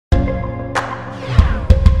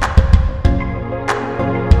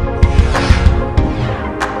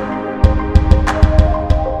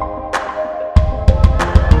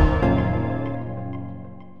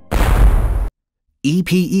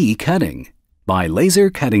EPE cutting by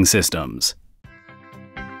Laser Cutting Systems.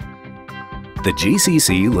 The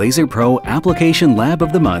GCC LaserPro Application Lab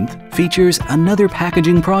of the Month features another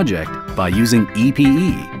packaging project by using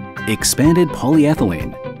EPE, expanded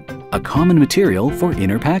polyethylene, a common material for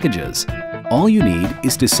inner packages. All you need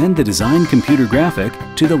is to send the designed computer graphic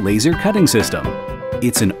to the laser cutting system.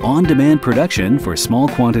 It's an on-demand production for small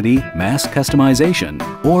quantity mass customization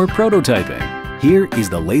or prototyping. Here is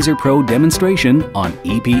the LaserPro demonstration on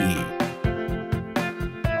EPE.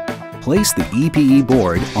 Place the EPE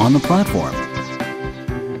board on the platform.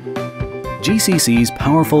 GCC's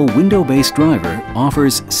powerful window-based driver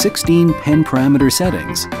offers 16 pen parameter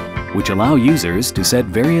settings, which allow users to set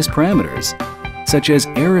various parameters, such as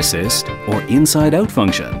air assist or inside-out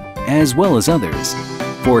function, as well as others,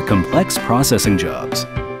 for complex processing jobs.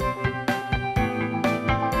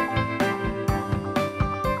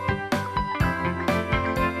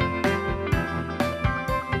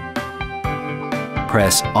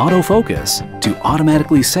 Press autofocus to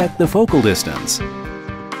automatically set the focal distance.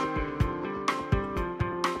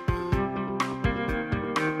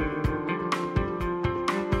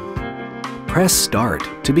 Press Start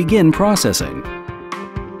to begin processing.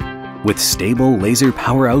 With stable laser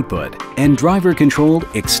power output and driver-controlled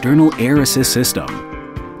external air assist system,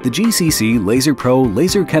 the GCC LaserPro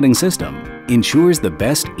laser cutting system ensures the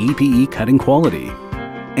best EPE cutting quality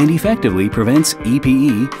and effectively prevents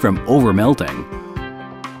EPE from over-melting.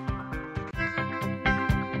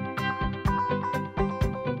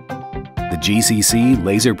 The GCC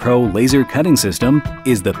LaserPro laser cutting system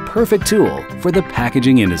is the perfect tool for the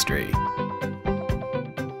packaging industry.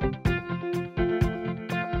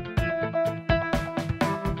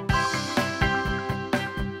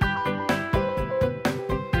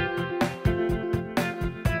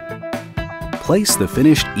 Place the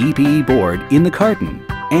finished EPE board in the carton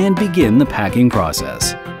and begin the packing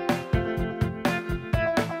process.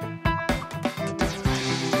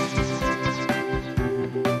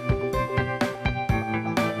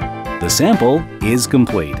 The sample is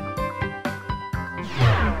complete.